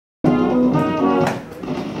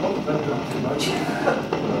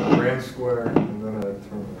Grand square and then a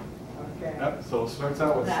turn. Okay. Yep, so it starts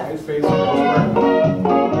out with side face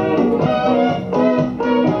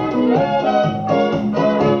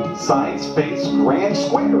Side space grand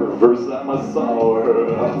square, first time I saw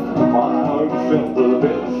her, my heart felt a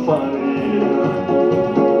bit funny.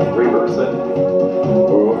 Reverse it.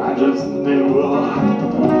 Oh, I just knew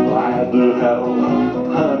I had to have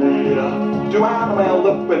honey. Do I melt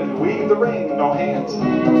up and weave the ring? No hands. See,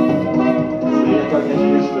 I gotta get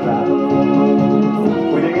used to that.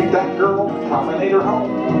 When you meet that girl, promenade her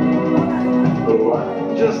home. Oh,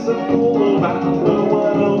 I'm just a fool about the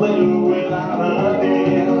one to live without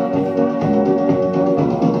honey.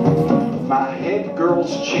 My head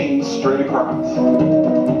girl's chained straight across.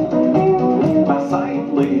 My side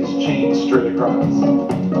lady's chained straight across.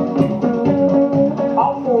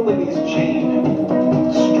 All four ladies chained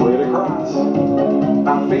straight across.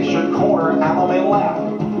 Now face your corner, I'm in lap.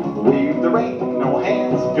 Weave the ring, no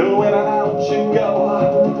hands, go in and out you go.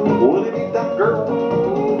 Would it be that girl?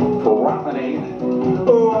 Promenade.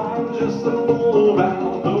 Oh, I'm just a fool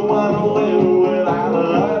about the one to live without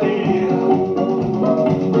honey.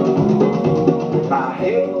 My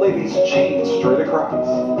head lady's chained straight across.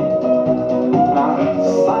 My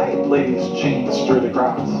side lady's chained straight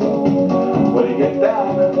across. When you get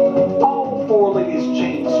down, all four ladies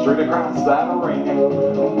chained straight across that ring.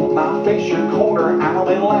 Now face your corner, out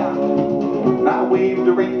and left. Now wave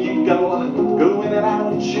the ring, you go, go in and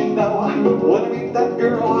out, you know. Wanna meet that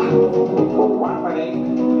girl? Promenade.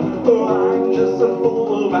 Oh, I'm just a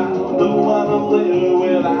fool about the one to live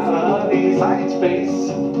without honey. Side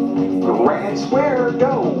space, grand square,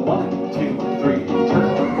 go. 1, 2, 3, turn.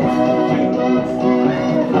 2,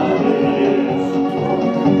 honey.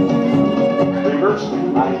 Reverse.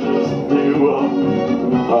 I just knew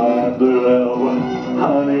I had to have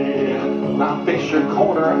honey. Now face your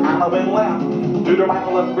corner, out and left. Do the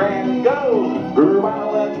right left grand, go. Girl, I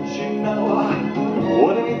let you know.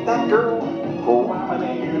 Wouldn't it that girl?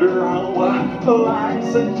 Promenade her home. Oh, I'm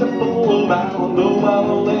such a fool about the one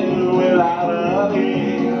to live without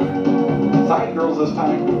honey. Side girls this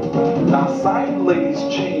time. Now side ladies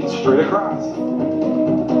chained straight across.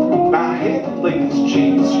 Now head ladies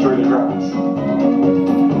chained straight across.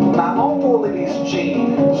 Now all four ladies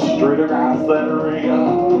chained straight across that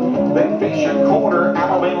ring. Then face your corner,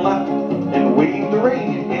 out and left, and weave the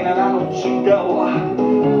ring, in and out you go.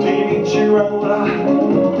 Till you meet your own.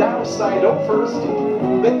 Down side up first,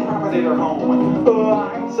 then promenade her home. Oh,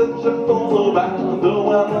 I'm such a fool about the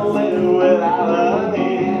one to live without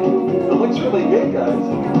honey. It looks really good, guys.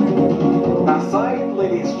 Now side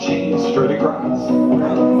ladies chained straight across.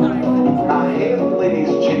 Now head ladies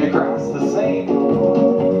chained across the same.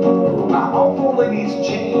 Now all four ladies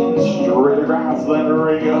chained straight across that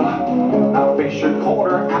ring. Now face your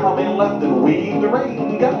corner, out and left, and weave the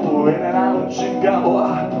ring. Go in and out you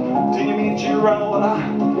go. Till you meet your own.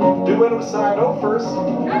 Do it upside down first,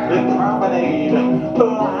 then promenade.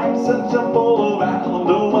 Oh, I'm such a fool about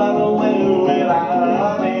the one to live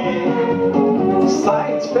without honey.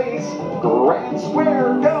 Side space, grand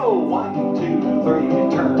square, go. 1, 2, 3,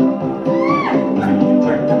 turn.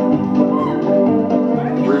 Turn.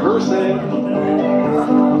 Reverse it.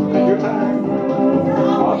 Take your time.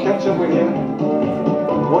 I'll catch up with you.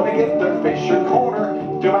 Wanna get there, face your corner.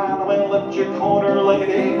 Do I lift your corner,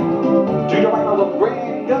 lady? Do I look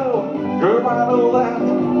grand, go? Go by the left,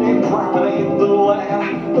 and promenade the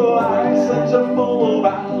land. Oh, I'm such a fool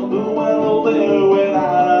about the one to live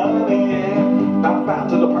without honey. Now bow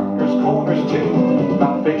to the partner's corners too.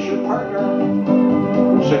 Now face your partner.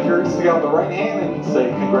 Shake your hand on the right hand and say,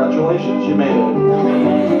 congratulations, you made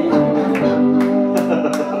it.